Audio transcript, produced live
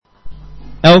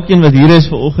Elkeen wat hier is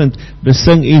vanoggend,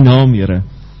 besing U naam, Here,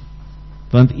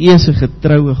 want U is 'n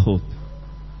getroue God.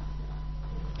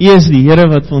 U is die Here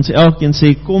wat vir ons elkeen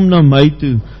sê, kom na my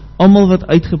toe, almal wat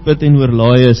uitgeput en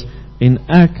oorlaai is, en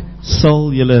ek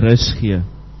sal julle rus gee.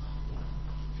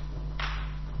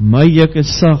 My juk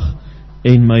is sag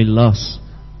en my las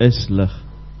is lig.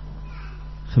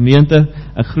 Gemeente,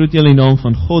 ek groet julle in die naam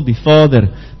van God, die Vader,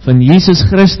 van Jesus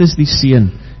Christus die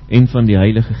Seun en van die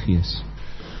Heilige Gees.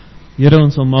 Here,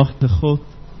 ons almagtige God,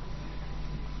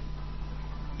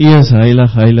 U is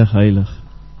heilig, heilig, heilig.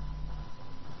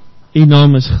 U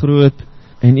naam is groot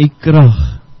en U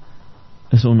krag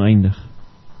is oneindig.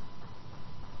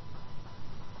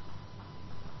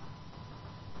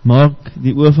 Maak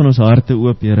die oë van ons harte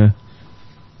oop, Here,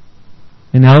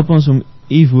 en help ons om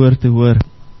U woord te hoor.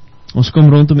 Ons kom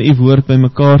rondom U woord by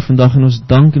mekaar vandag en ons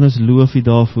dank en ons loof U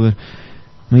daarvoor.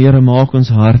 Maar Here, maak ons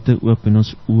harte oop en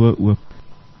ons oë oop.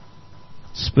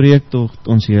 Spreek tot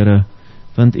ons, Here,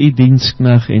 want U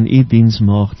diensknegt en U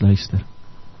diensmaagd luister.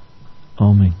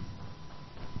 Amen.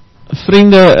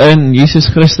 Vriende in Jesus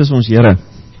Christus ons Here.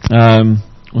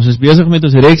 Ons is besig met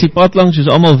ons reeksie Padlangs, soos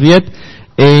almal weet,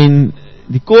 en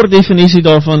die kort definisie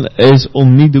daarvan is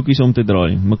om nie doekies om te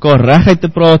draai, mekaar reguit te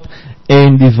praat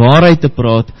en die waarheid te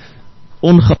praat,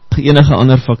 ongeag enige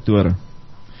ander faktore.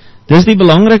 Dis die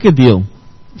belangrike deel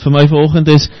vir my vanoggend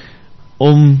is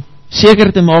om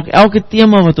seker te maak, elke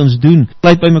tema wat ons doen,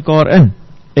 sluit by mekaar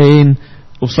in,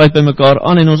 of sluit by mekaar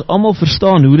aan, en ons almal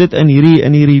verstaan hoe dit in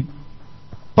hierdie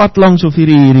padlangs of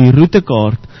hierdie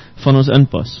routekaart van ons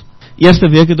inpas. Eerste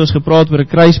week het ons gepraat oor 'n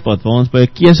kruispad, waar ons by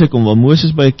 'n keuse kom, waar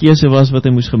Moses by 'n keuse was wat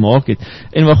hy moes gemaak het,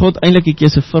 en waar God eintlik die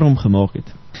keuse vir hom gemaak het.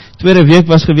 Tweede week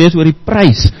was gewees oor die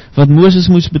prys wat Moses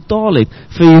moes betaal het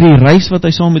vir hierdie reis wat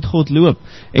hy saam met God loop.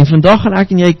 En vandag gaan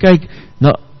ek en jy kyk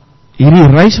na hierdie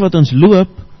reis wat ons loop,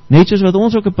 net soos wat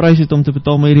ons ook 'n prys het om te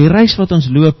betaal, maar hierdie reis wat ons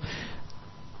loop,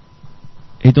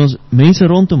 het ons mense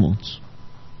rondom ons.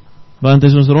 Want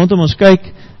as ons rondom ons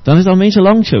kyk, dan is daar mense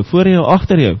langs jou, voor jou,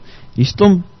 agter jou. Hier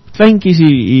stomp kleintjies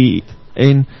hier,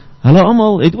 en hulle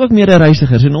almal het ook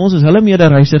mede-reisigers, en ons is hulle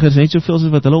mede-reisigers, net soveel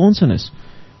soos wat hulle ons in is.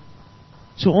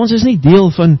 So ons is nie deel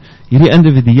van hierdie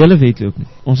individuele wedloop nie,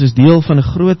 ons is deel van 'n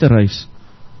groter reis.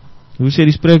 Hoe sê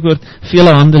die spreekwoord,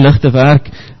 vele hande ligte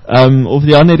werk, of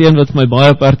die ander een wat my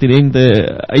baie pertinent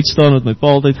uitstaan, wat my pa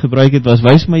altyd gebruik het, was,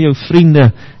 wys my jou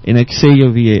vriende, en ek sê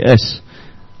jou wie jy is.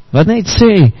 Wat net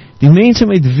sê, die mense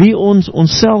met wie ons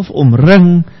onsself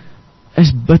omring,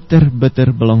 is bitter,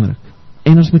 bitter belangrik.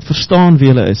 En ons moet verstaan wie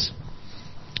hulle is.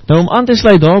 Nou om aan te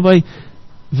sluit daarby,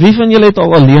 wie van julle het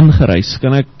al alleen gereis?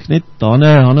 Kan ek net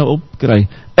hande opkry?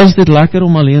 Is dit lekker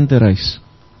om alleen te reis?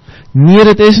 Nee,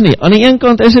 dit is nie. Aan die een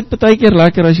kant is dit partykeer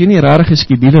lekker as jy nie regtig 'n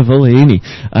skedule wil hê nie.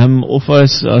 Of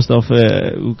as daar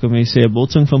hoe kan mens sê 'n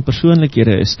botsing van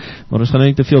persoonlikhede is. Maar ons gaan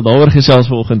nie te veel daaroor gesels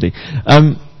vanoggend nie.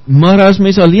 Maar as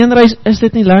mens alleen reis, is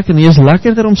dit nie lekker nie. Dit is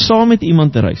lekkerder om saam met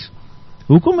iemand te reis.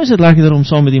 Hoekom is dit lekkerder om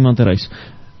saam met iemand te reis?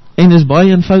 En dis baie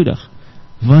eenvoudig.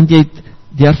 Want jy het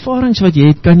die ervarings wat jy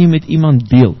het, kan jy met iemand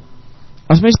deel.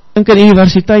 As mens dink aan die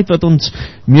universiteit wat ons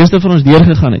meeste van ons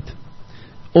deurgegaan het,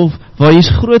 of waar jy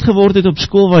groot geword het op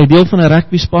skool, waar jy deel van 'n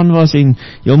rugby span was en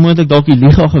jy moontlik dalk die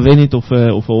liga gewen het of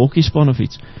 'n hokkie span of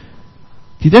iets.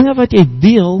 Die dinge wat jy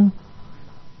deel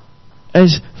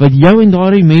is wat jou en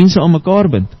daardie mense aan mekaar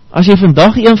bind. As jy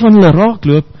vandag een van hulle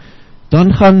raakloop,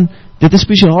 dan gaan dit 'n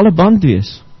spesiale band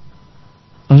wees.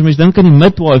 As mens dink aan die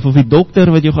midwife of die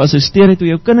dokter wat jou geassisteer het toe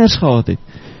jou kinders gehad het,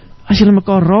 as jy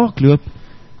mekaar raakloop,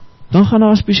 dan gaan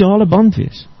daar 'n spesiale band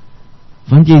wees.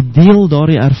 Want jy deel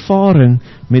daardie ervaring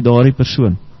met daardie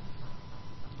persoon.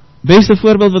 Beste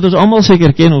voorbeeld wat ons almal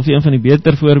seker ken, of een van die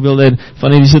beter voorbeelde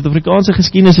van die Suid-Afrikaanse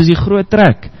geskiedenis, is die groot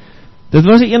trek. Dit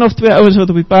was een of twee ouens wat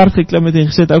op die perd geklim het en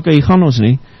gesê het, okay, hier gaan ons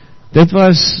nie. Dit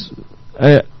was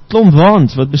 'n klomp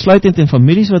waans wat besluit het en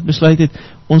families wat besluit het,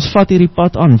 ons vat hierdie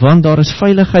pad aan, want daar is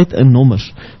veiligheid in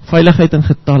nommers, veiligheid in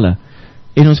getalle,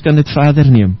 en ons kan dit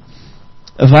verder neem.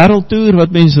 'n Wêreldtoer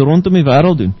wat mense rondom die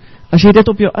wêreld doen. As jy dit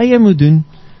op jou eie moet doen,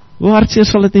 hoe hartseer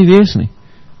sal dit nie wees nie.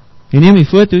 Jy neem die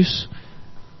foto's,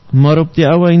 maar op die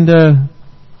ou einde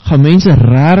gaan mense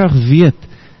regtig weet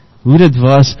hoe dit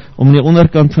was om in die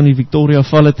onderkant van die Victoria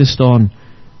Valle te staan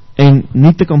en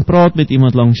nie te kan praat met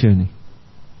iemand langs jou nie.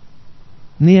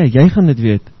 Nee, jy gaan dit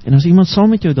weet. En as iemand saam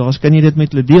met jou daar is, kan jy dit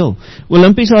met hulle deel.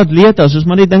 Olimpiese atlete, soos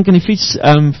maar net dink aan die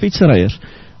fietsryers.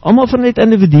 Almal van net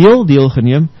individueel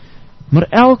deelgeneem, maar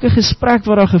elke gesprek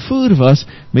wat daar gevoer was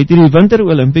met hierdie Winter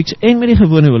Olympics en met die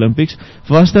gewone Olympics,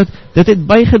 was dat dit het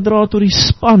bygedra tot die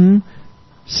span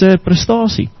se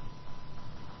prestasie.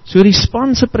 So die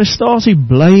span se prestasie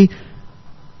bly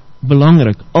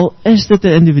belangrik, al is dit 'n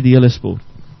individuele sport.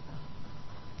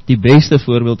 Die beste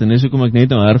voorbeeld, en dis hoekom ek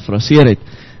net nou herfraseer het,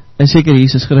 is seker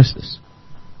Jesus Christus.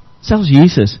 Selfs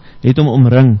Jesus het hom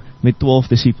omring met 12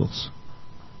 disippels.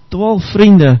 12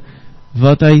 vriende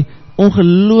wat hy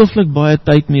ongelooflik baie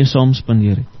tyd mee saam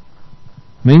spandeer het.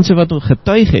 Mense wat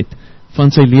getuig het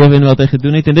van sy lewe en wat hy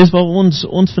gedoen het, en dis waar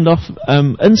ons vandag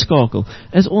inskakel,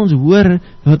 is ons hoor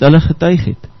wat hulle getuig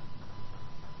het.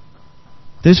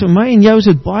 Dis vir my en jou is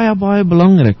dit baie, baie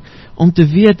belangrik om te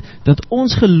weet dat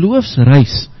ons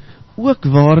geloofsreis ook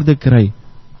waarde kry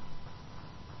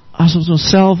as ons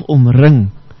onsself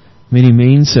omring met die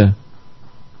mense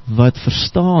wat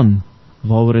verstaan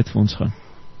waaroor dit vir ons gaan.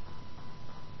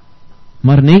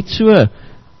 Maar net so,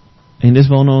 en dis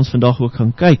waarna ons vandag ook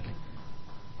gaan kyk,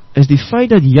 is die feit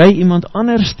dat jy iemand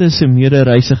anderste se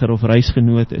mede-reisiger of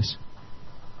reisgenoot is,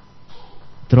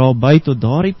 dra by tot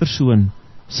daardie persoon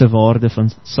se waarde van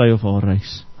sy of haar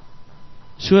reis.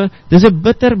 So, dis 'n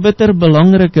bitter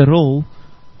belangrike rol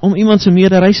om iemand se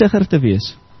mede-reisiger te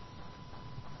wees.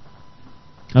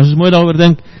 As ons mooi daaroor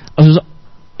dink, as ons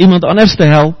iemand anders te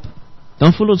help,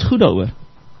 dan voel ons goed daaroor.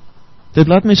 Dit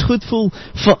laat mens goed voel,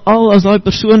 veral as daai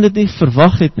persoon dit nie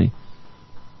verwag het nie.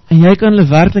 En jy kan hulle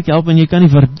werklik help, en jy kan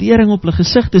die waardering op hulle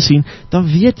gesigte sien, dan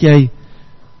weet jy,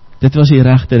 dit was die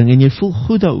regte ding, en jy voel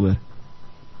goed daaroor.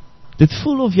 Dit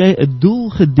voel of jy 'n doel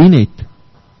gedien het,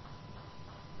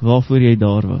 waarvoor jy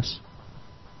daar was.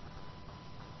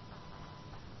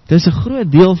 Dit is 'n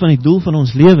groot deel van die doel van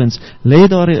ons lewens, lê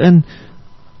daarin,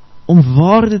 om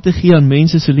waarde te gee aan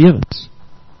mense se lewens.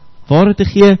 Waarde te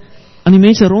gee aan die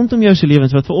mense rondom jou se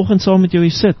lewens, wat vanoggend saam met jou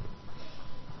hier sit.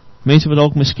 Mense wat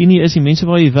dalk miskien nie is, die mense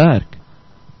waar jy werk.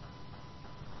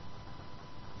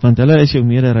 Want hulle is jou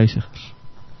mede-reisigers.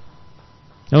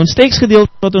 Nou ons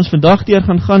teksgedeelte wat ons vandag deur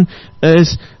gaan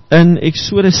is in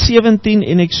Eksodus 17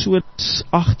 en Eksodus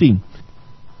 18.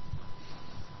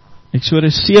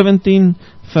 Eksodus 17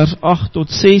 vers 8 tot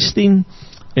 16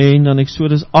 en dan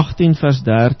Eksodus 18 vers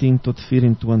 13 tot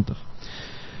 24.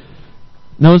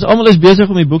 Nou ons almal is besig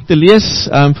om die boek te lees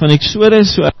van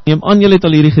Eksodus, so ek neem aan julle het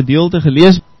al hierdie gedeelte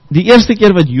gelees. Die eerste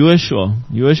keer wat Joshua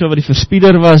wat die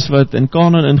verspieder was, wat in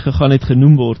Kanaan ingegaan het,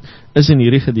 genoem word, is in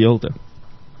hierdie gedeelte.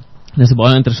 Dit is 'n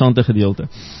baie interessante gedeelte.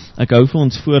 Ek hou vir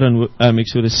ons voor in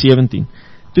Eksodus 17.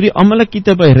 Toe die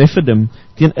Amalekiete by Refidim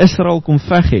teen Israel kom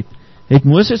veg het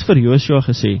Moses vir Joshua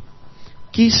gesê,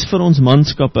 kies vir ons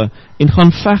manskappe en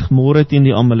gaan veg môre teen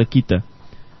die Amalekiete.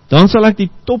 Dan sal ek die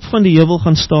top van die heuwel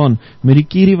gaan staan met die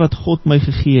kierie wat God my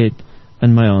gegee het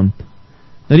in my hand.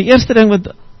 Nou die eerste ding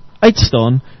wat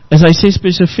uitstaan, is hy sê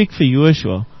spesifiek vir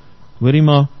Joshua, hoorie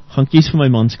maar, gaan kies vir my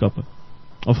manskappe,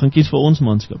 of gaan kies vir ons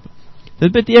manskappe.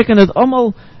 Dit beteken dat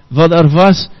almal wat daar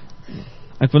was,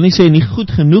 ek wil nie sê nie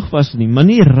goed genoeg was nie, maar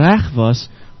nie reg was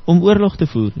om oorlog te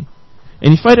voer nie. En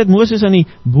die feit dat Moses aan die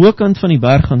bokant van die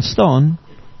berg gaan staan,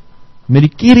 met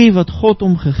die kierie wat God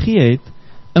hom gegee het,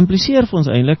 impliseer vir ons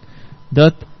eintlik,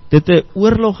 dat dit 'n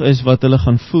oorlog is wat hulle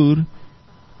gaan voer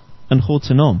in God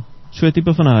se naam. So 'n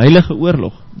tipe van 'n heilige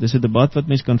oorlog. Dis 'n debat wat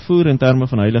mens kan voer in terme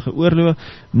van heilige oorloë,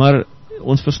 maar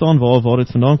ons verstaan waar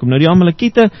dit vandaan kom. Nou die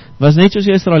Amalekiete was net soos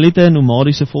die Israeliete 'n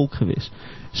nomadiese volk gewees.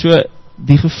 So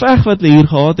die geveg wat hulle hier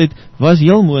gehad het, was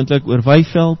heel moontlik oor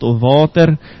weiveld of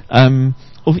water,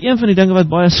 of een van die dinge wat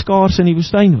baie skaars in die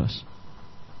woestyn was.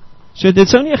 So dit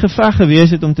sou nie 'n geveg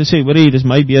gewees het om te sê, hoorie, dis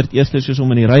my beurt eers soos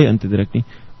om in die ry in te druk nie.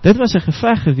 Dit was 'n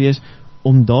geveg gewees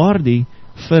om daardie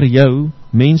vir jou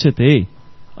mense te hê.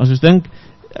 As ons dink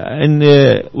in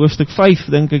hoofstuk 5,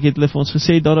 dink ek het hulle vir ons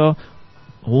gesê dat daar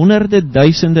honderde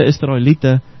duisende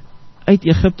Israeliete uit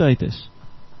Egipte uit is.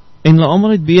 En hulle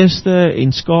almal het beeste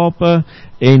en skape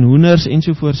en hoenders en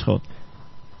sovoorts gehad.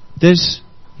 Dus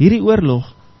hierdie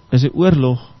oorlog is 'n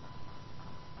oorlog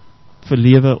vir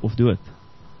lewe of dood.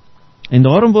 En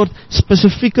daarom word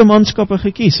spesifieke manskappe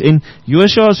gekies. En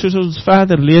Joshua, soos ons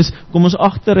verder lees, kom ons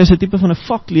agter, is 'n tipe van 'n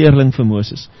vakleerling vir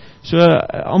Moses. So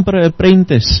amper 'n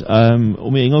apprentice,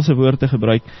 om die Engelse woord te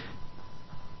gebruik.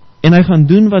 En hy gaan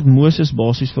doen wat Moses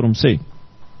basies vir hom sê.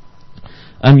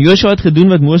 Joshua het gedoen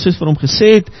wat Moses vir hom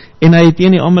gesê het, en hy het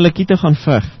teen die Amalekiete gaan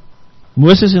veg.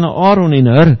 Moses en Aaron en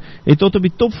Hur het tot op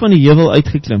die top van die heuwel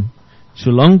uitgeklim.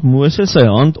 Solank Moses sy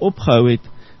hand opgehou het,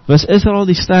 was Israel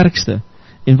die sterkste.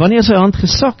 En wanneer sy hand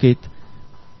gesak het,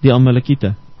 die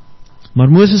Amalekiete. Maar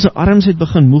Moses se arms het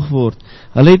begin moeg word.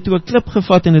 Hulle het toe 'n klip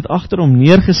gevat en het agter hom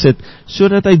neergesit,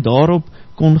 sodat hy daarop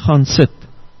kon gaan sit.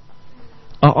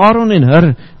 Aaron en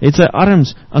Hur het sy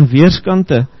arms aan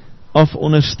weerskante af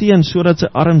ondersteun, sodat sy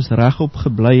arms regop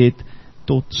gebly het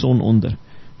tot sononder.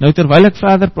 Nou terwyl ek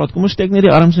verder praat, kom ons steek net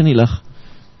die arms in die lug.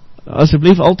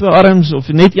 Asseblief al twee arms, of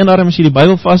net een arm as jy die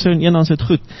Bybel vashou en een, dan is dit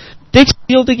goed.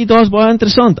 Tekstdeeltjie daar is baie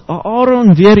interessant.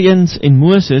 Aaron weer eens en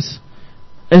Moses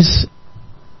is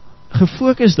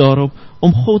gefokus daarop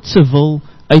om God se wil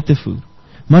uit te voer.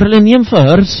 Maar hulle neem vir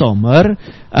Hur saam. Hur,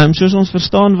 soos ons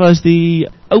verstaan, was die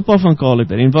oupa van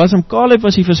Caleb. En Caleb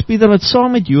was die verspieder wat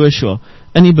saam met Joshua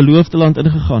in die beloofde land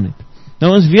ingegaan het.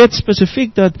 Nou ons weet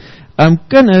spesifiek dat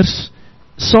kinders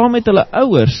saam met hulle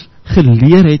ouers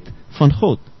geleer het van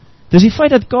God. Dis die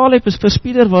feit dat Caleb 'n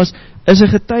verspieder was, is 'n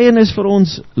getuienis vir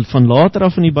ons van later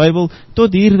af in die Bybel,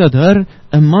 tot hier dat Hur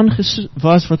 'n man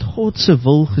was wat God se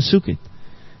wil gesoek het.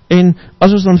 En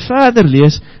as ons dan verder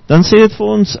lees, dan sê dit vir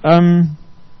ons,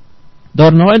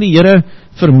 daarna het die Here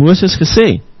vir Moses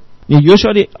gesê,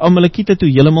 Joshua het die Amalekiete toe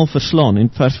heeltemal verslaan, en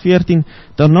vers 14,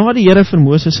 daarna het die Here vir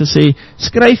Moses gesê,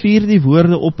 skryf hierdie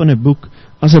woorde op in 'n boek,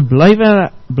 as 'n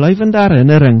blywende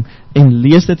herinnering, en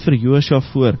lees dit vir Joshua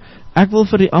voor. Ek wil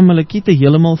vir die Amalekiete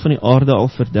heeltemal van die aarde al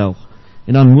verdelg.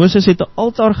 En dan Moses het 'n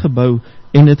altaar gebou,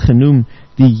 en dit genoem,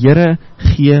 die Here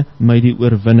gee my die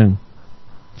oorwinning.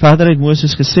 Verder het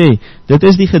Moses gesê, dit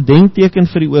is die gedenkteken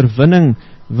vir die oorwinning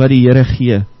wat die Here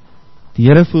gee. Die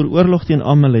Here voer oorlog teen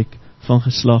Amalek van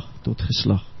geslag tot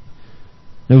geslag.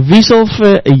 Nou wie sal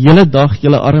vir 'n hele dag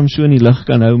julle arm so in die lug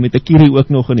kan hou met 'n kierie ook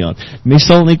nog in die hand? Mens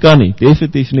sal nie kan nie,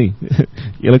 definitief nie.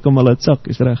 Julle kom al uit sak,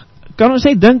 is reg. Kan ons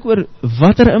net dink oor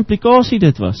watter implikasie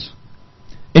dit was?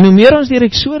 En hoe meer ons deur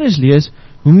Eksodus lees,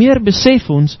 hoe meer besef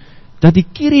ons dat die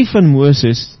kierie van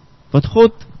Moses, wat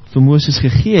God vir Moses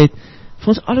gegee het, vir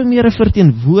ons al hoe meer 'n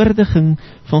verteenwoordiging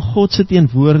van God se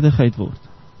teenwoordigheid word.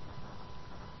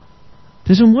 Het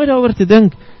is om mooi daaroor te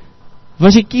dink,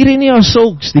 was die kierie nie as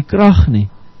sulks die krag nie,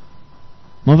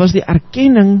 maar was die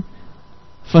erkenning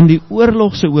van die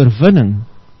oorlogse oorwinning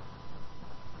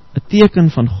 'n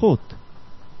teken van God,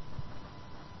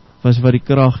 was wat die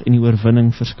krag en die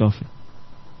oorwinning verskaf het.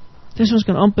 Dis ons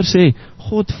kan amper sê,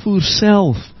 God voer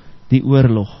self die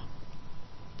oorlog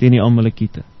teen die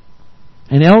Amalekiete.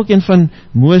 En elkeen van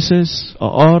Moses,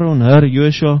 Aaron, Hur,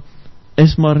 Joshua,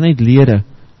 is maar net lede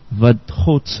wat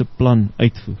God se plan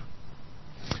uitvoer.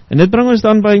 En dit bring ons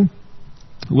dan by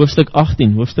hoofstuk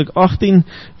 18. Hoofstuk 18,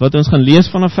 wat ons gaan lees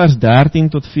vanaf vers 13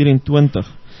 tot 24.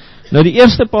 Nou die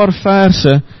eerste paar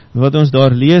verse wat ons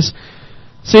daar lees,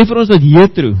 sê vir ons dat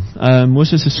Jethro,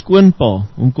 Moses se skoonpa,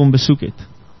 hom kom besoek het.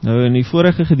 Nou in die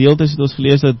vorige gedeeltes het ons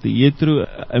gelees dat Jethro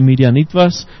 'n Midianiet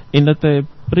was en dat hy 'n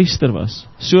priester was.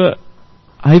 So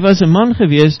hy was 'n man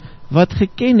gewees wat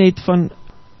geken het van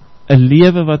 'n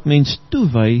lewe wat mens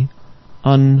toewy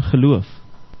aan geloof.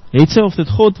 Het sy of dit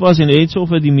God was en het sy of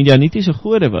dit die Midianitiese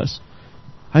gode was.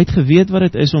 Hy het geweet wat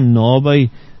dit is om naby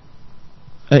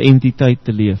 'n entiteit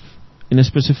te leef en 'n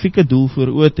spesifieke doel voor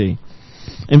oë te hê.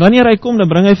 En wanneer hy kom, dan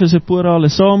bring hy vir Sipora hulle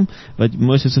saam, wat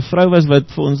Moses se vrou was,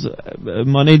 wat vir ons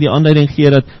maar net die aanduiding gee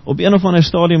dat op een of ander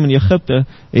stadium in Egipte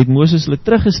het Moses hulle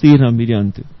teruggestuur na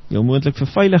Midian toe, heel moontlik vir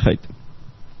veiligheid.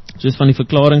 Soos van die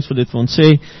verklarings vir dit vir ons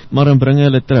sê, maar dan bring hy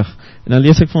hulle terug. En dan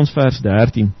lees ek vir ons vers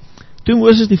 13. Toe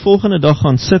Moses die volgende dag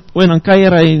gaan sit, en dan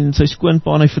kuier hy in sy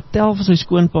skoonpa, en hy vertel vir sy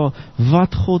skoonpa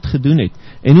wat God gedoen het,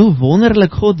 en hoe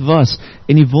wonderlik God was,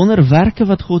 en die wonderwerke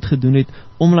wat God gedoen het,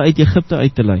 om hulle uit Egipte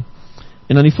uit te lei.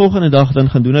 En dan die volgende dag, dan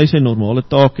gaan doen hy sy normale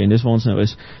take, en dis waar ons nou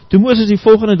is. Toe Moses die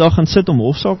volgende dag gaan sit om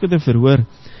hofsaake te verhoor,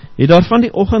 het daar van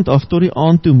die oggend af tot die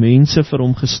aand toe mense vir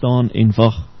hom gestaan en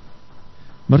wag.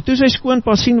 Maar toe sy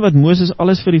skoonpa sien wat Moses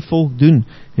alles vir die volk doen,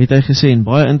 het hy gesê, en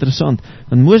baie interessant,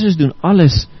 want Moses doen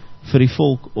alles vir die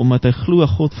volk, omdat hy glo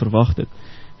God verwag het.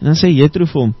 En dan sê Jethro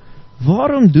vir hom,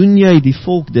 waarom doen jy die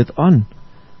volk dit aan?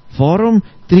 Waarom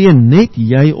tree net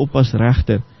jy op as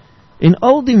regter? En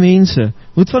al die mense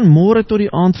moet van môre tot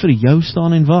die aand vir jou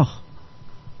staan en wag.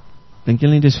 Dink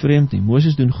julle nie dis vreemd nie?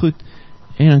 Moses doen goed,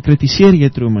 en dan kritiseer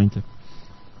Jethro eintlik.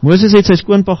 Moses het sy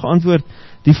skoonpa geantwoord,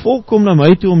 die volk kom na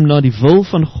my toe om na die wil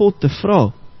van God te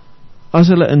vra. As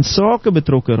hulle in sake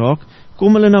betrokke raak,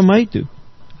 kom hulle na my toe.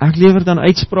 Ek lewer dan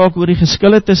uitspraak oor die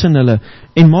geskille tussen hulle,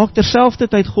 en maak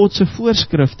terselfdertyd God se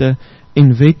voorskrifte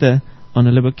en wette aan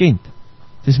hulle bekend.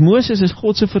 Dis Moses is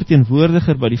God se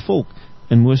verteenwoordiger by die volk,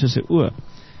 in Moses se oë.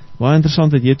 Baie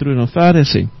interessant dat Jethro dan verder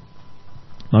sê.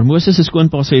 Maar Moses se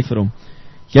skoonpa sê vir hom,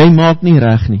 jy maak nie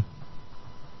reg nie.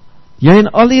 Jy en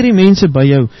al hierdie mense by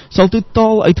jou sal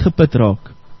totaal uitgeput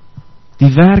raak.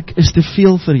 Die werk is te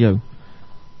veel vir jou.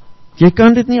 Jy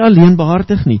kan dit nie alleen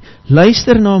behartig nie.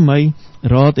 Luister na my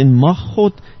raad en mag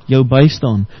God jou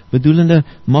bystaan. Bedoelende,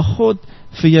 mag God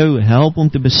vir jou help om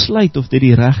te besluit of dit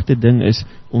die regte ding is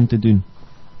om te doen.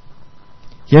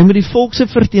 Jy moet die volk se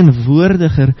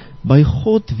verteenwoordiger by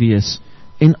God wees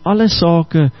en alle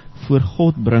sake voor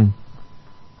God bring.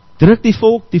 Druk die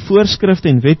volk die voorskrifte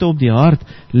en wette op die hart,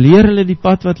 leer hulle die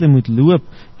pad wat hulle moet loop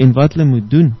en wat hulle moet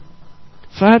doen.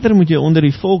 Verder moet jy onder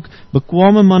die volk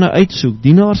bekwame manne uitsoek,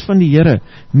 dienaars van die Here,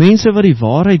 mense wat die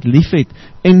waarheid liefhet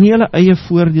en nie hulle eie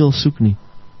voordeel soek nie.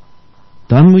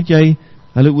 Dan moet jy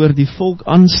hulle oor die volk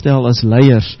aanstel as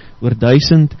leiers, oor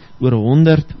 1000, oor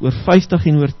 100, oor 50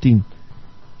 en oor 10.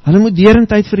 Hulle moet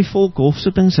derentyd vir die volk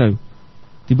hofsittings hou.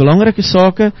 Die belangrike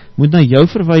sake moet na jou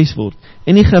verwys word,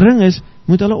 en die geringes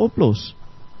moet hulle oplos.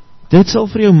 Dit sal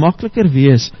vir jou makliker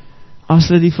wees, as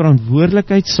hulle die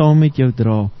verantwoordelikheid saam met jou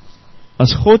dra.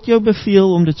 As God jou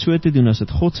beveel om dit so te doen, as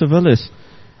dit God se wil is,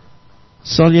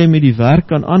 sal jy met die werk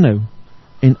kan aanhou,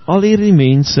 en al hierdie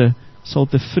mense sal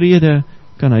tevrede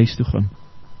kan huis toe gaan.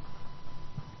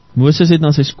 Moses het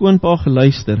na sy skoonpa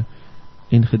geluister,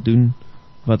 en gedoen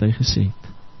wat hy gesê het.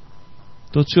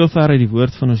 Tot sover uit die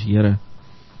woord van ons Here.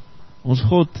 Ons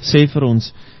God sê vir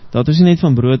ons, dat ons nie net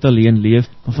van brood alleen leef,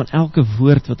 maar van elke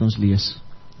woord wat ons lees,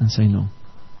 in sy naam.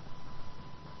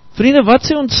 Vriende, wat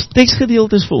sê ons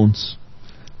teksgedeeltes vir ons?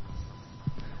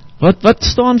 Wat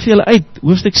staan vir julle uit?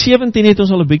 Hoofstuk 17 het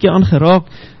ons al 'n bietjie aangeraak.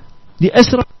 Die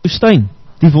Israel woestyn.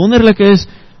 Die wonderlike is,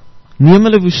 neem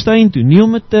hulle woestyn toe, nie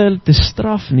om het te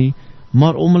straf nie,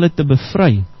 maar om hulle te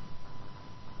bevry.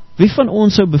 Wie van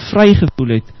ons sou bevry gevoel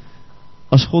het,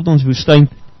 as God ons woestyn?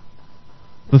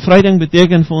 Bevryding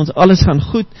beteken vir ons, alles gaan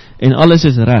goed, en alles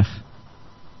is reg.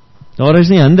 Daar is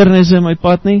nie hindernisse in my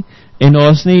pad nie, en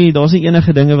daar is nie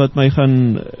enige dinge wat my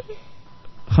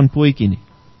gaan pootjie nie.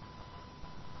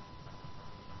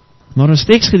 Maar ons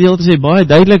teksgedeelte sê baie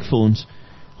duidelik vir ons,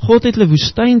 God het hulle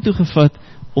woestyn toegevat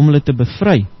om hulle te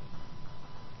bevry.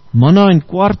 Manna en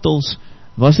kwartels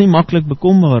was nie maklik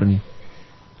bekombaar nie.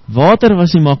 Water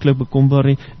was nie maklik bekombaar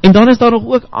nie. En dan is daar nog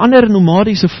ook ander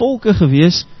nomadiese volke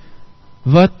gewees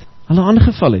wat hulle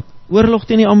aangeval het. Oorlog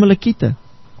teen die Amalekiete.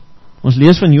 Ons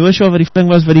lees van Joshua wat die ding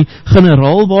was wat die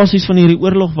generaalbasis van hierdie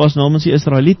oorlog was namens die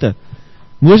Israeliete.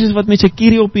 Moses wat met sy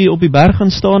kierie op die berg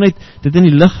gaan staan het, dit in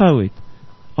die lug gehou het.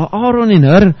 Aaron en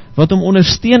Hur wat hom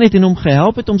ondersteun het en hom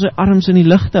gehelp het om sy arms in die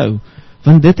lug te hou,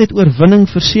 want dit het oorwinning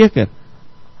verseker.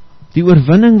 Die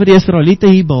oorwinning wat die Israeliete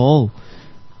hier behaal,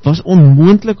 was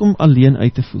onmoontlik om alleen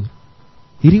uit te voer.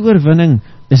 Hierdie oorwinning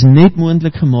is net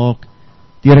moontlik gemaak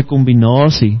deur 'n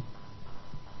kombinasie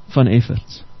van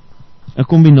efforts. 'n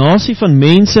Kombinasie van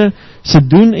mense se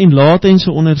doen en late en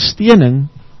se ondersteuning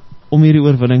om hierdie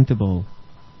oorwinning te behaal.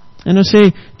 En ons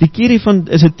sê, die kierie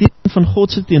is 'n teken van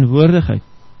God se teenwoordigheid.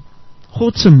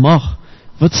 God se mag,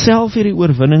 wat self hierdie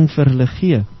oorwinning vir hulle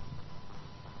gee.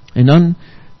 En dan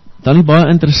die baie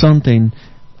interessant, en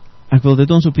ek wil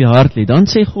dit ons op die hart lê, dan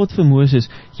sê God vir Moses,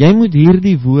 jy moet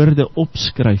hierdie woorde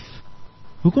opskryf.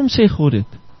 Hoekom sê God dit?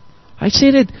 Hy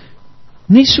sê dit,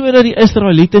 nie so dat die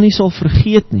Israeliete nie sal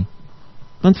vergeet nie,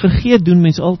 want vergeet doen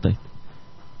mens altyd,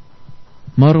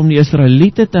 maar om die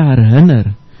Israeliete te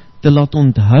herinner, te laat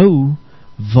onthou,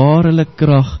 waar hulle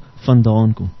krag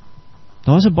vandaan kom.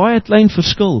 Daar is 'n baie klein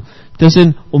verskil,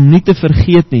 tussen om nie te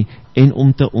vergeet nie, en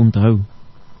om te onthou.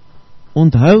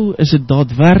 Onthou is 'n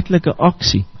daadwerklike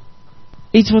aksie,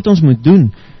 iets wat ons moet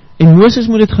doen, en Moses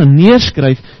moet dit gaan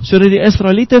neerskryf, sodat die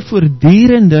Israeliete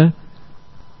voortdurende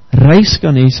reis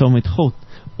kan hê saam met God,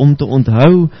 om te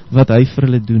onthou wat hy vir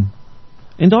hulle doen.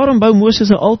 En daarom bou Moses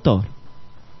 'n altaar.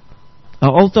 'n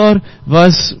Altaar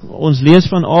was, ons lees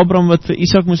van Abraham wat vir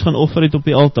Isak moes gaan offer het op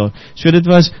die altaar. So dit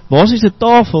was basies 'n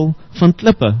tafel van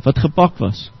klippe wat gepak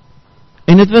was.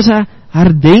 En dit was 'n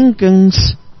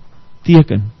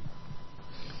herdenkingsteken.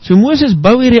 So Moses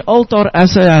bou hierdie altaar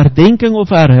as 'n herdenking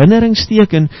of 'n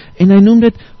herinneringsteken, en hy noem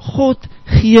dit, God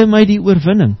gee my die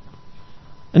oorwinning.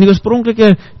 In die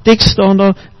oorspronklike teks staan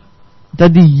daar,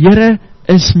 dat die Here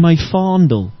is my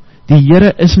vaandel, die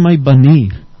Here is my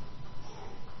banier.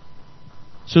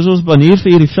 Soos ons banier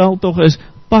vir hierdie veldtog is,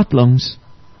 Padlangs,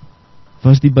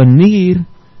 was die banier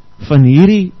van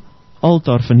hierdie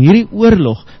altaar, van hierdie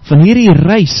oorlog, van hierdie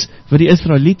reis, wat die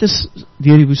Israelites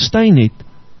deur die woestyn het,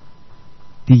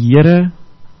 die Here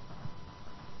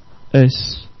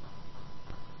is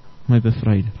my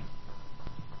bevryder.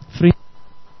 Vriend.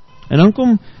 En dan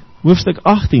kom hoofstuk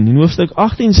 18, en hoofstuk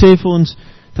 18 sê vir ons,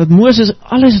 dat Moses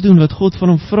alles doen wat God van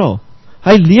hom vra.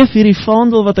 Hy leef hierdie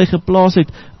vaandel wat hy geplaas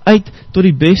het, uit tot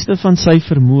die beste van sy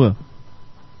vermoë.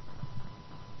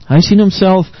 Hy sien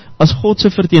homself as God se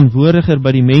verteenwoordiger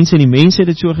by die mense, en die mense het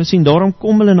dit so gesien, daarom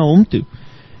kom hulle na hom toe.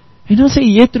 En dan sê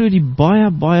Jethro die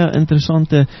baie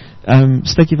interessante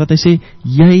stukkie wat hy sê,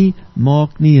 jy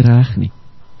maak nie reg nie.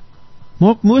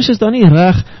 Maak Moses dan nie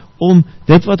reg om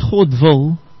dit wat God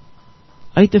wil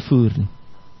uit te voer nie.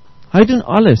 Hy doen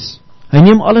alles. Hy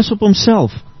neem alles op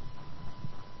homself.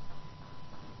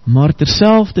 Maar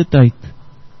terselfdertyd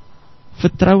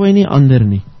vertrou hy nie ander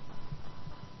nie.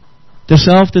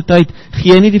 Terselfdertyd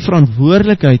gee hy nie die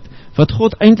verantwoordelikheid wat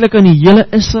God eintlik aan die hele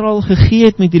Israel gegee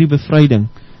het met hierdie bevryding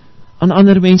aan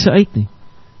ander mense uit nie.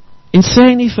 En sê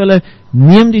hy nie vir hulle,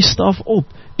 neem die staf op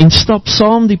en stap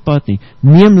saam die pad nie,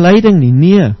 neem leiding nie,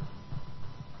 nee.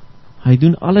 Hy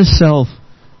doen alles self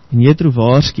en Jethro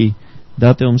waarsku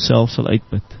dat hy homself sal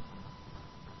uitput.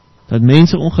 Dat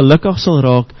mense ongelukkig sal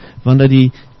raak, want dat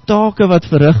die take wat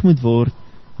verrig moet word,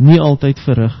 nie altyd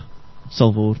verrig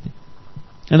sal word nie.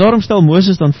 En daarom stel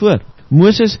Moses dan voor,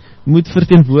 Moses moet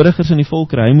verteenwoordigers in die volk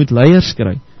kry, hy moet leiers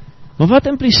kry. Maar wat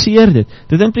impliseer dit?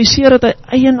 Dit impliseer dat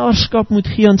hy eienaarskap moet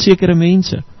gee aan sekere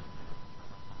mense.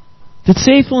 Dit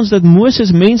sê vir ons dat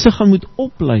Moses mense gaan moet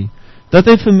oplei, dat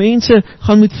hy vir mense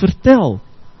gaan moet vertel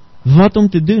wat om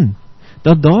te doen,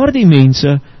 dat daardie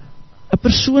mense 'n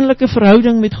persoonlike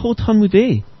verhouding met God gaan moet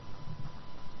hê.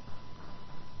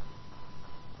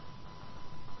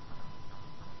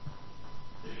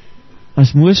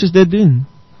 As Moses dit doen,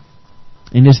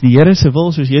 en dis die Here se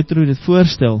wil soos Jethro dit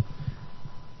voorstel,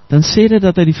 dan sê dit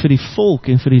dat hy vir die volk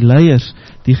en vir die leiers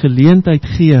die geleentheid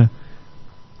gee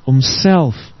om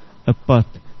self 'n pad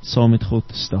saam met God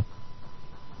te stap.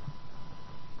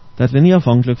 Dat hulle nie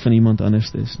afhanklik van iemand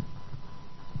anders is nie.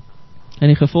 En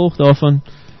die gevolg daarvan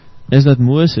is dat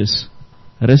Moses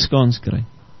ruskans kry,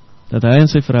 dat hy in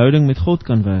sy verhouding met God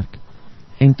kan werk,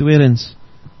 en tweedens,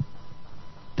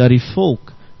 dat die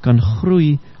volk kan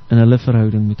groei in hulle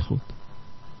verhouding met God.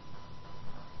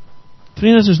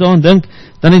 Vriende, as ons daaraan dink,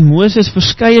 dan het Moses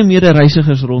verskeie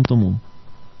mede-reisigers rondom hom.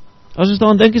 As ons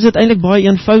daaraan dink, is dit eintlik baie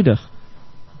eenvoudig.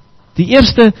 Die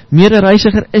eerste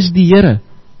mede-reisiger is die Here,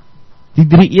 die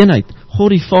drie eenheid,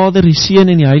 God die Vader, die Seun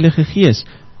en die Heilige Gees,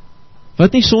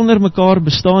 wat nie sonder mekaar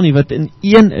bestaan nie, wat in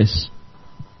een is,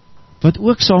 wat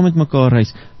ook saam met mekaar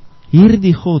reis.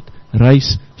 Hierdie God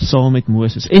reis saam met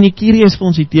Moses. En die Kyrie is vir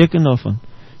ons die teken daarvan.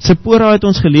 Sipora het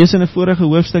ons gelees in 'n vorige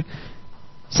hoofstuk,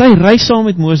 sy reis saam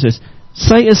met Moses,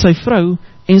 sy is sy vrou,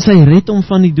 en sy red hom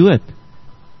van die dood,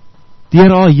 deur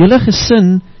haar hele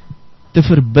gesin te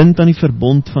verbind aan die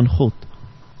verbond van God.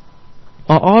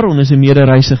 Aaron is 'n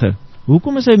mede-reisiger.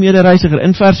 Hoekom is hy 'n mede-reisiger?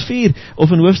 In vers 4,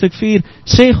 of in hoofstuk 4,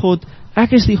 sê God,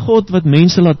 ek is die God wat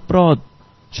mense laat praat.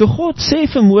 So God sê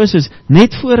vir Moses,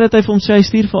 net voordat hy vir hom sê, hy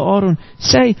stuur vir Aaron,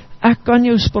 sê, ek kan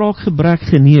jou spraakgebrek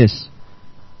genees.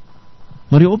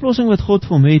 Maar die oplossing wat God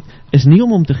vir hom het, is nie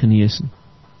om hom te genees nie,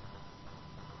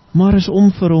 maar is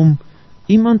om vir hom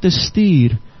iemand te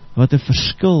stuur, wat 'n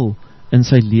verskil in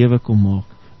sy lewe kom maak.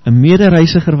 'n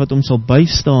Mede-reisiger wat hom sal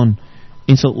bystaan,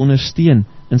 en sal ondersteun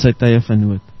in sy tye van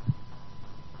nood.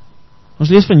 Ons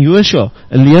lees van Joshua,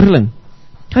 'n leerling.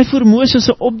 Hy voer Moses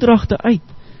se opdragte uit.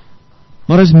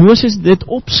 Maar as Moses dit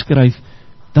opskryf,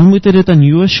 dan moet hy dit aan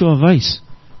Joshua wys,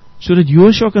 sodat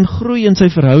Joshua kan groei in sy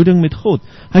verhouding met God.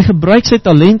 Hy gebruik sy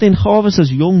talente en gawes as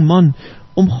jong man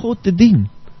om God te dien.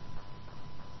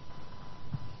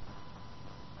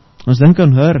 Ons dink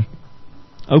aan Hur,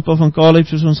 oupa van Caleb,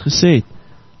 soos ons gesê het.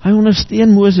 Hy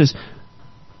ondersteun Moses,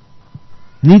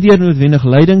 nie deur noodwendig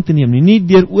leiding te neem nie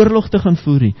deur oorlog te gaan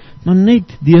voer nie, maar net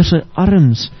deur sy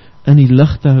arms in die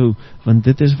lig te hou, want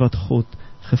dit is wat God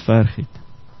geverg het.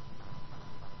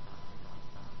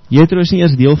 Jethro is nie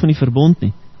eers deel van die verbond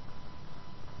nie,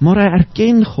 maar hy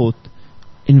erken God,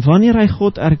 en wanneer hy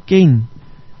God erken,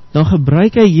 dan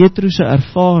gebruik hy Jethro se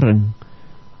ervaring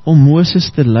om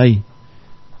Moses te lei,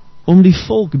 om die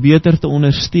volk beter te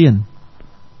ondersteun,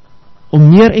 om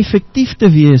meer effektief te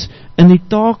wees in die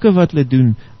take wat hulle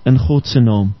doen in God se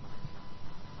naam.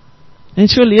 En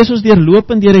so lees ons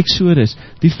deurlopend deur Eksodus,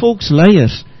 die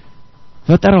volksleiers,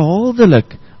 wat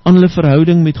herhaaldelik aan hulle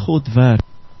verhouding met God werk,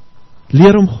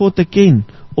 leer om God te ken,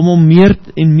 om hom meer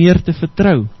en meer te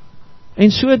vertrou,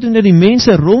 en sodoende die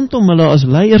mense rondom hulle as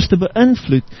leiers te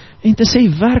beïnvloed, en te sê,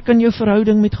 werk aan jou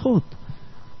verhouding met God.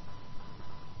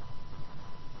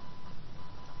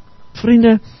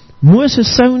 Vriende, Moses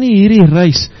sou nie hierdie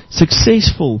reis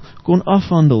suksesvol kon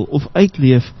afhandel of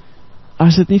uitleef,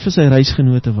 as dit nie vir sy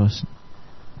reisgenote was nie,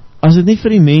 as dit nie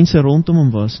vir die mense rondom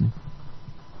hom was nie.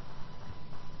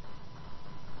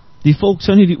 Die volk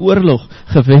sou nie die oorlog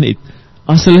gewen het,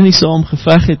 as hulle nie saam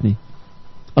geveg het nie,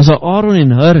 as Aaron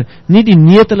en Hur nie die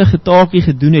netelige taakie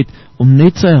gedoen het, om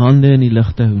net sy hande in die lug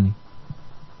te hou nie.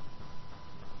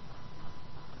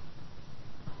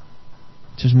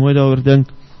 Soos mooi daaroor dink,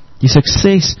 die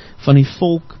sukses van die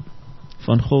volk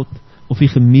van God, of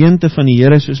die gemeente van die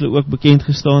Here, soos hulle ook bekend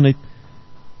gestaan het,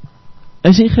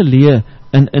 is nie geleë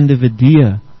in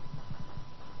individue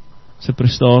se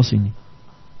prestasie nie.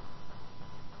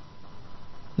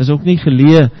 Dit is ook nie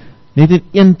geleë net in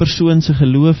een persoon se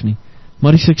geloof nie,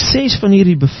 maar die sukses van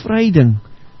hierdie bevryding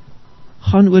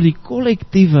gaan oor die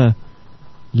kollektiewe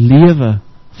lewe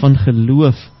van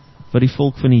geloof wat die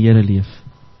volk van die Here leef.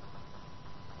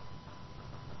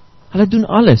 Hulle doen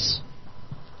alles.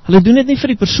 Hulle doen dit nie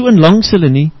vir die persoon langs hulle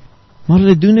nie, maar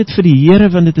hulle doen dit vir die Here,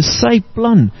 want dit is sy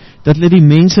plan, dat hulle die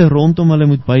mense rondom hulle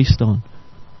moet bystaan.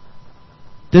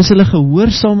 Dis hulle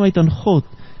gehoorsaamheid aan God,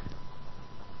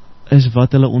 is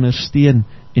wat hulle ondersteun,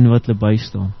 en wat hulle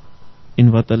bystaan,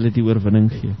 en wat hulle die oorwinning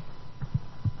gee.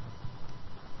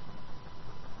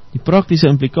 Die praktiese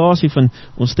implikasie van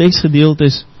ons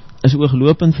teksgedeeltes is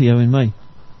ooglopend vir jou en my.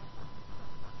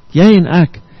 Jy en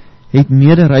ek het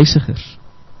mede-reisigers.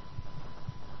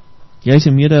 Jy is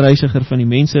 'n mede-reisiger van die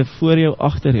mense voor jou,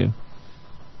 agter jou.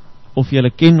 Of jy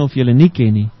hulle ken of jy hulle nie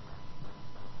ken nie.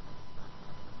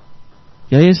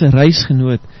 Jy is 'n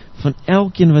reisgenoot van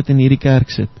elkeen wat in hierdie kerk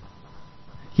sit.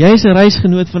 Jy is 'n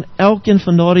reisgenoot van elkeen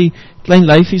van daardie klein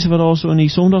lyfies wat daar so in die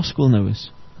Sondagskool nou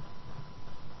is.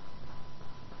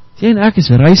 Jy en ek is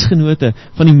reisgenote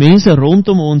van die mense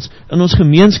rondom ons in ons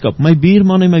gemeenskap, my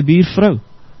buurman en my buurvrou.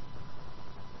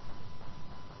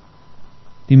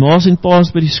 Die ma's en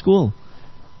pa's by die skool.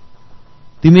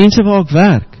 Die mense waar ek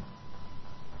werk.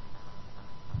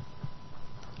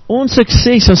 Ons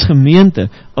sukses as gemeente,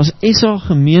 as SA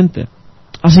gemeente,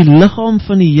 as die liggaam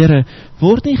van die Here,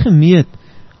 word nie gemeet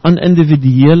aan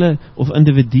individuele of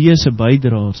individue se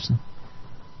bydraes nie,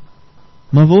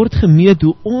 maar word gemeet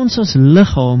hoe ons as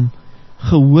liggaam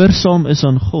gehoorsaam is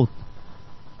aan God.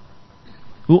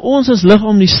 Hoe ons as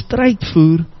liggaam die stryd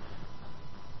voer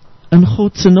in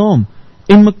God se naam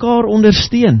en mekaar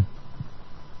ondersteun.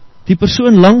 Die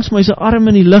persoon langs my se arm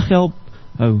in die lug help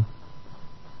hou.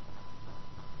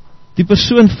 Die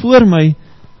persoon voor my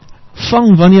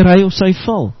vang wanneer hy of sy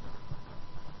val.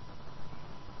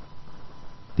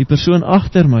 Die persoon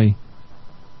agter my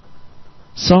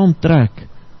saamtrek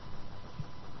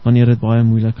wanneer dit baie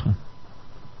moeilik gaan.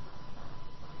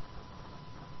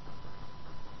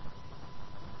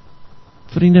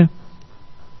 Vriende,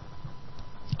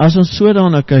 as ons so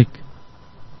daarna kyk,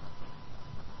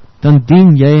 dan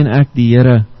dien jy en ek die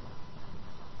Here,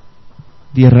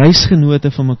 die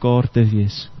reisgenote van mekaar te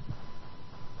wees,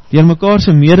 deur mekaar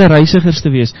se mede-reisigers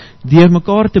te wees, deur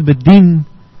mekaar te bedien,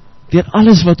 deur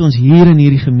alles wat ons hier in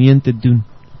hierdie gemeente doen,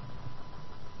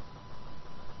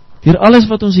 deur alles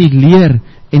wat ons hier leer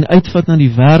en uitvat na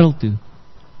die wêreld toe.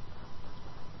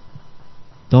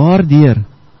 Daardeur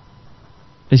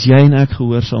is jy en ek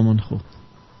gehoorsaam aan God.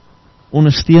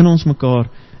 Ondersteun ons mekaar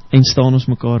en staan ons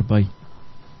mekaar by.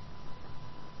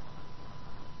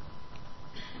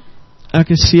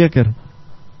 Ek is seker,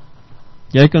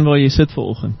 jy kan waar jy sit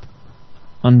vanoggend,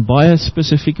 aan baie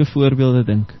spesifieke voorbeelde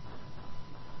dink,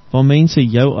 waar mense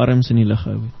jou arms in die lug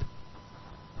gehou het.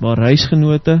 Waar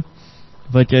reisgenote,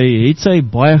 wat jy het sy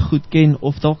baie goed ken,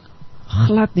 of dalk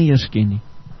glad nie eers ken nie,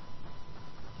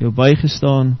 jou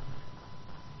bygestaan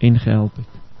en gehelp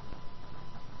het.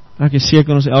 Ek is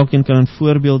seker ons elkeen kan aan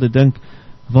voorbeelde dink,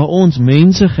 waar ons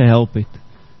mense gehelp het,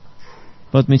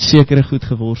 wat met sekere goed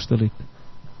geworstel het,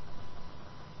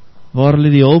 waar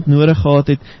hulle die hulp nodig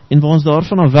gehad het, en waar ons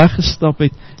daarvan al weggestap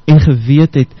het, en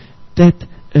geweet het, dit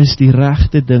is die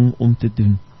regte ding om te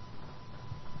doen.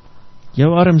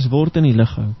 Jou arms word in die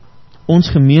lug gehou.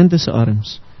 Ons gemeente se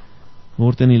arms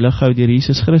word in die lug gehou deur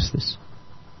Jesus Christus.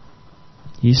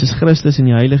 Jesus Christus en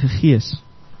die Heilige Gees.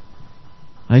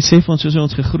 Hy sê vir ons, soos hy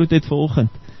ons gegroet het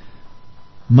vanoggend,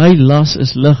 my las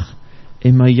is lig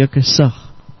en my juk is sag.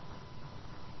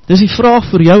 Dis die vraag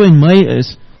vir jou en my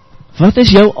is, wat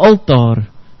is jou altaar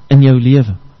in jou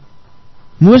lewe?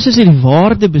 Moses het die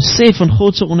waarde besef van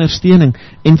God se ondersteuning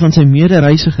en van sy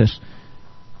mede-reisigers.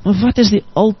 Maar wat is die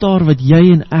altaar wat jy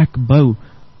en ek bou?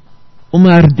 Om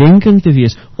 'n herdenking te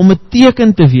wees, om 'n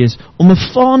teken te wees, om 'n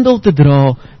vaandel te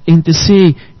dra en te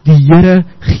sê, die Here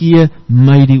gee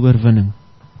my die oorwinning.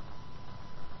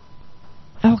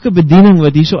 Elke bediening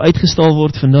wat hier so uitgestal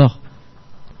word vandag,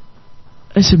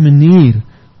 is 'n manier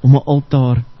om 'n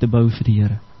altaar te bou vir die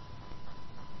Here.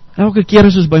 Elke keer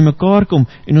as ons by mekaar kom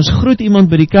en ons groet iemand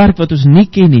by die kerk wat ons nie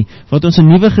ken nie, wat ons 'n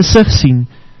nuwe gesig sien,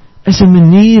 is 'n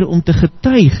manier om te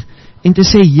getuig en te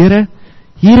sê, Here,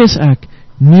 hier is ek,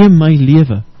 neem my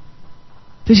lewe.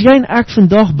 Dis jy en ek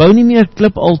vandag bou nie meer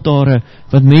klipaltare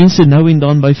wat mense nou en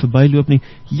dan by verbyloop nie.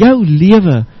 Jou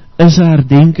lewe is 'n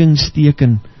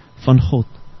herdenkingsteken van God.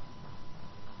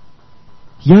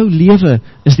 Jou lewe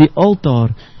is die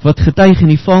altaar wat getuig en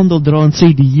die vaandel dra en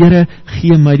sê, die Here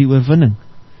gee my die oorwinning.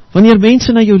 Wanneer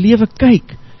mense na jou lewe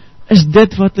kyk, is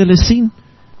dit wat hulle sien?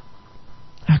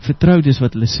 Ek vertrou dis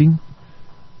wat hulle sien.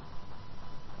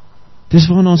 Dis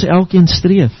waarna ons elkeen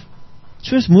streef.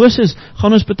 Soos Moses,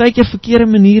 gaan ons baie keer verkeerde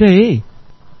maniere hê,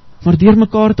 maar deur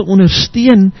mekaar te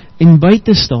ondersteun en by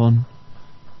te staan,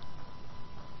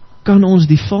 kan ons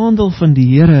die vaandel van die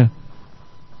Here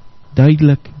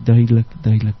duidelik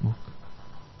maak.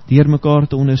 Deur mekaar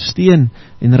te ondersteun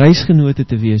en reisgenote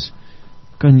te wees,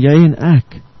 kan jy en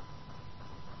ek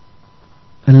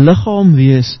 'n liggaam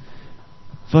wees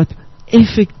wat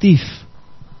effektief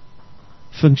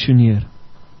funksioneer.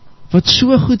 Wat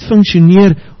so goed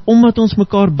funksioneer omdat ons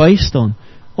mekaar bystaan,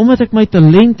 omdat ek my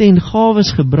talente en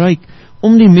gawes gebruik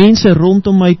om die mense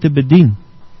rondom my te bedien.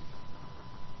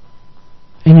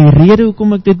 En die rede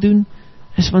hoekom ek dit doen,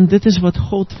 is want dit is wat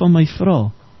God van my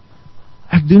vra.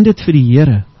 Ek doen dit vir die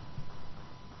Here.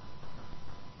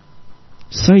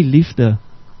 Sy liefde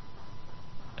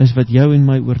is wat jou en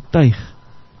my oortuig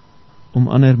om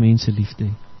ander mense lief te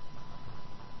hê.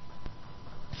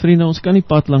 Vriende, ons kan nie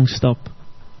padlangs stap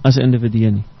as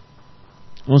individue nie.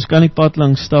 Ons kan nie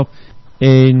padlangs stap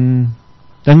en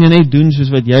dinge net doen soos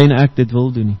wat jy en ek dit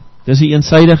wil doen nie. Dis 'n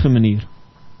eensydige manier.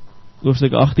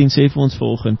 Hoofstuk 18 sê vir ons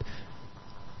vanoggend,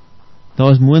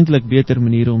 daar is moontlik beter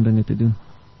maniere om dinge te doen.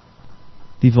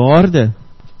 Die waarde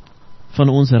van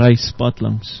ons reis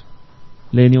padlangs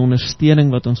lê in die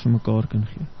ondersteuning wat ons vir mekaar kan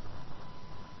gee.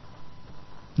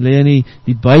 Lê in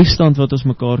die bystand wat ons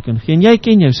mekaar kan gee. En jy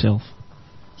ken jouself.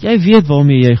 Jy weet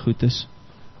waarmee jy goed is.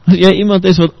 As jy iemand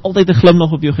is wat altyd 'n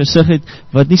glimlag op jou gesig het,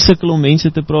 wat nie sukkel om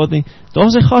mense te praat nie,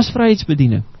 daar's 'n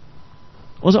gasvryheidsbediening.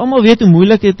 Ons almal weet hoe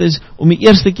moeilik dit is om die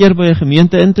eerste keer by 'n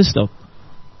gemeente in te stap.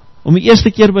 Om die eerste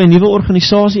keer by 'n nuwe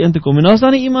organisasie in te kom. En as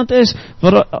daar nie iemand is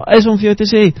wat is om vir jou te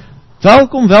sê,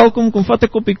 welkom, kom vat 'n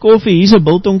koppie koffie, hier's 'n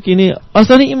biltongkie nie. As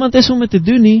daar nie iemand is om dit te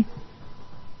doen nie,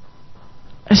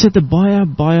 is dit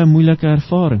 'n baie moeilike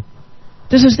ervaring.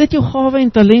 Dis as dit jou gawe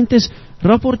en talent is,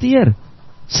 rapporteer.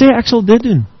 Sê ek sal dit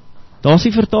doen. Daar's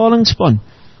die vertalingsspan.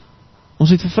 Ons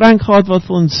het vir Frank gehad wat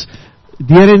vir ons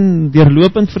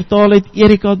deurlopend vertaal het,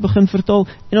 Erika het begin vertaal,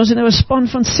 en ons het nou 'n span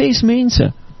van 6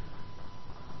 mense.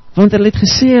 Want hulle het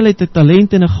gesê, hulle het 'n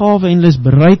talent en 'n gawe en hulle is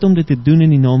bereid om dit te doen in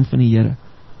die naam van die Here.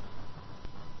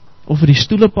 Of vir die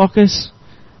stoelepak is,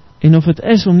 en of dit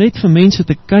is om net vir mense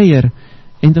te kuier,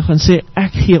 en te gaan sê,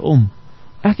 ek gee om.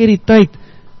 Ek het die tyd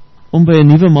om by 'n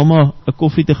nuwe mamma 'n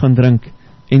koffie te gaan drink,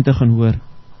 en te gaan hoor,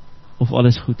 of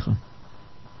alles goed gaan.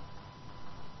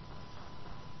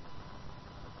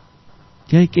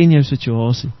 Jy ken jou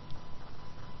situasie.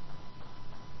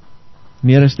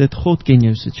 Meer as dit, God ken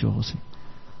jou situasie.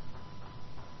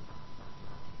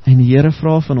 En die Here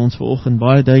vra van ons vanoggend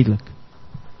baie duidelik,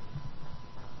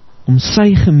 om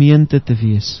sy gemeente te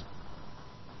wees,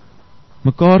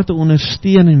 mekaar te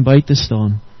ondersteun en by te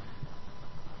staan,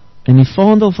 en die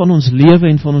vaandel van ons lewe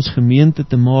en van ons gemeente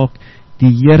te maak,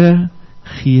 die Here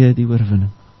gee die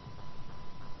oorwinning.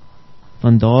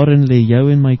 Want daarin lê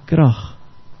jou en my krag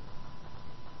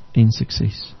en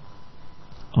sukses.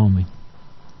 Amen.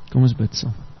 Kom ons bid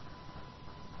saam.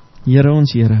 Here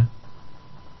ons Here,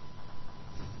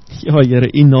 ja Here,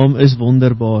 U naam is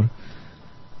wonderbaar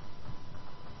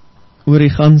oor die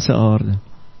ganse aarde.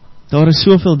 Daar is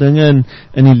soveel dinge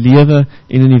in die lewe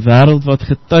en in die wêreld wat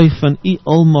getuig van U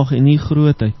almag en U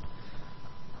grootheid.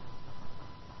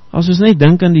 As ons net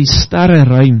dink aan die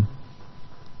sterreruim,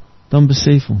 dan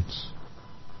besef ons,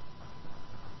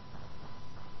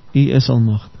 U is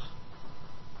almagtig.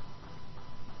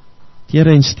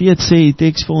 Here, en steeds sê die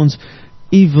teks vir ons,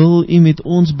 U wil U met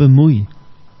ons bemoei.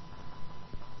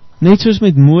 Net soos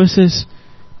met Moses,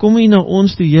 kom U na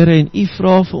ons toe, Here, en U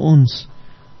vra vir ons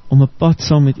om 'n pad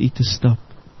saam met U te stap.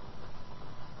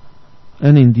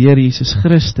 In en deur Jesus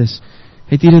Christus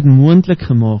het U dit moontlik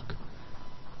gemaak,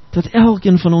 dat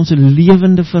elkeen van ons 'n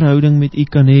lewende verhouding met U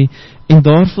kan hê, en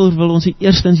daarvoor wil ons U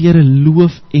eerstens, Here,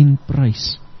 loof en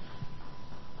prys.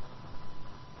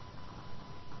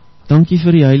 Dankie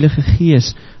vir die Heilige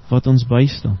Gees wat ons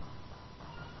bystaan.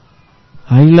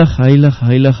 Heilig, heilig,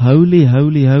 heilig, holy,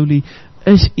 holy, holy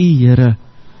is U, Here.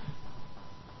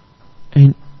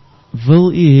 En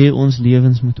wil U hê ons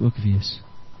lewens moet ook wees.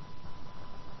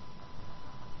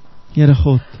 Here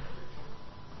God,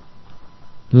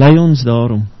 lei ons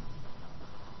daarom,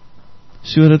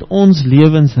 sodat ons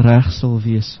lewens reg sal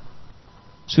wees,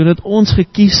 sodat ons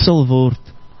gekies sal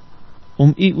word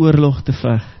om U oorlog te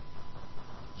veg.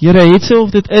 Here, het so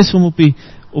of dit is om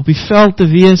op die veld te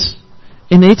wees,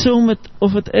 en het so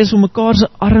of dit is om mekaar se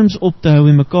arms op te hou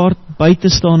en mekaar by te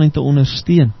staan en te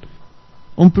ondersteun,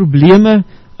 om probleme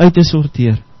uit te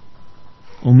sorteer,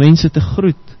 om mense te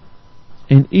groet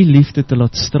en U liefde te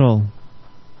laat straal.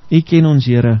 U ken ons,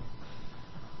 Here,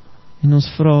 en ons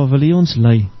vra, wil U ons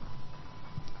lei,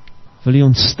 wil U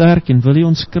ons sterk en wil U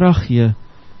ons krag gee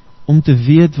om te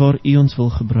weet waar U ons wil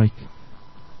gebruik,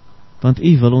 want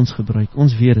U wil ons gebruik,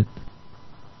 ons weet dit.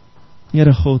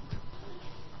 Here God,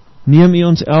 neem U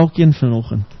ons elkeen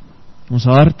vanoggend ons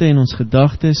harte en ons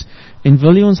gedagtes, en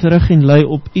wil U ons rig en lei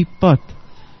op U pad.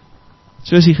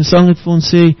 Soos die gesang het vir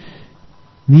ons sê,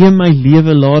 neem my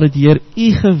lewe, laat dit Heer U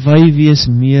gewy wees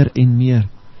meer en meer,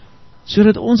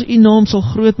 sodat ons U naam sal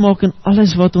groot maak in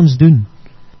alles wat ons doen,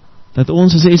 dat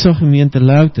ons as SA gemeente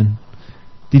Louwton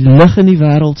die lig in die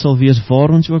wêreld sal wees,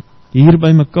 waar ons ook hier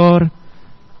by mekaar,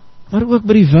 maar ook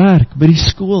by die werk, by die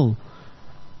skool,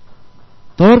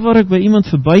 daar waar ek by iemand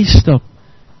verbystap,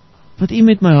 wat U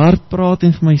met my hart praat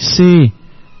en vir my sê,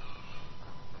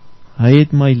 hy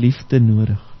het my liefde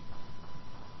nodig.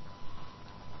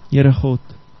 Here God,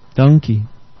 dankie,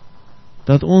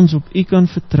 dat ons op U kan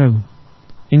vertrou,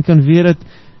 en kan weet dat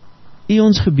U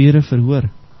ons gebede verhoor.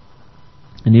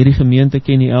 In hierdie gemeente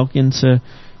ken U elkeen se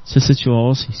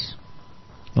situasies,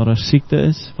 waar daar siekte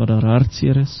is, waar daar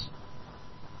hartseer is,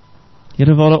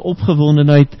 Here, waar daar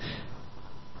opgewondenheid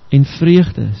en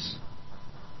vreugde is.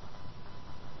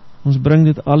 Ons bring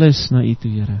dit alles na U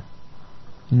toe, Here,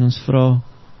 en ons vra,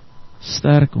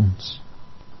 sterk ons,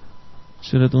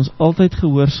 sodat ons altyd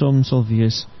gehoorsaam sal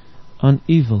wees aan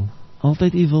U wil,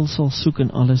 altyd U wil sal soek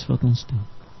in alles wat ons doen.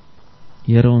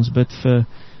 Here, ons bid vir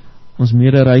ons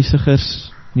mede-reisigers,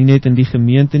 nie net in die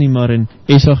gemeente nie, maar in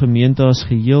SA gemeente as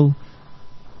geheel.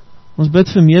 Ons bid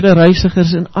vir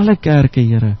mede-reisigers in alle kerke,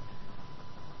 Here,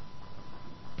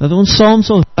 dat ons saam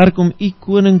sal werk om U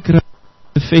koninkryk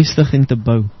te vestig en te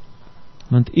bou,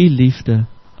 want U liefde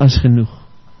is genoeg.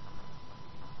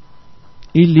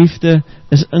 U liefde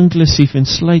is inklusief en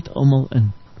sluit almal in,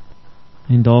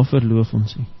 en daarvoor loof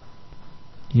ons U.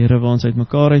 Here, waar ons uit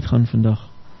mekaar uit gaan vandag,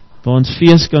 waar ons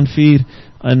fees kan vier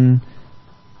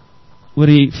oor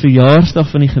die verjaarsdag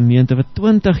van die gemeente, wat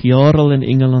 20 jaar al in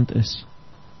Engeland is.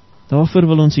 Daarvoor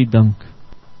wil ons U dank,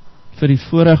 vir die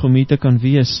voorreg om hier te kan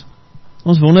wees.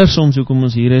 Ons wonder soms hoekom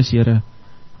ons hier is, Here,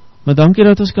 maar dankie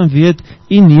dat ons kan weet,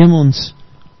 U neem ons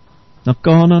na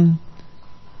Kanaan,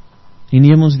 U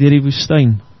neem ons deur die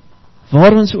woestyn,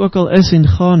 waar ons ook al is en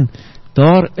gaan,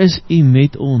 daar is U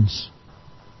met ons.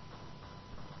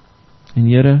 En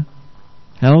Here,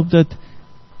 help dat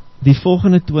die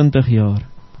volgende 20 jaar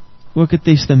ook 'n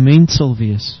testament sal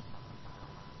wees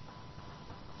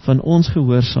van ons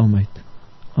gehoorsaamheid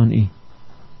aan U.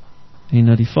 En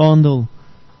na die vaandel,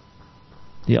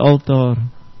 die altaar,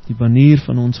 die banier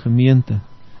van ons gemeente,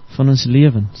 van ons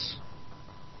lewens,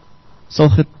 sal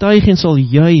getuig en sal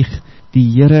juig,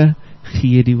 die Here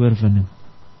gee die oorwinning.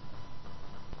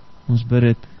 Ons bid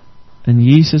dit in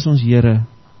Jesus ons Here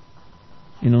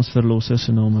en ons Verlosser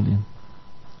se naam alleen.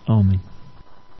 Amen.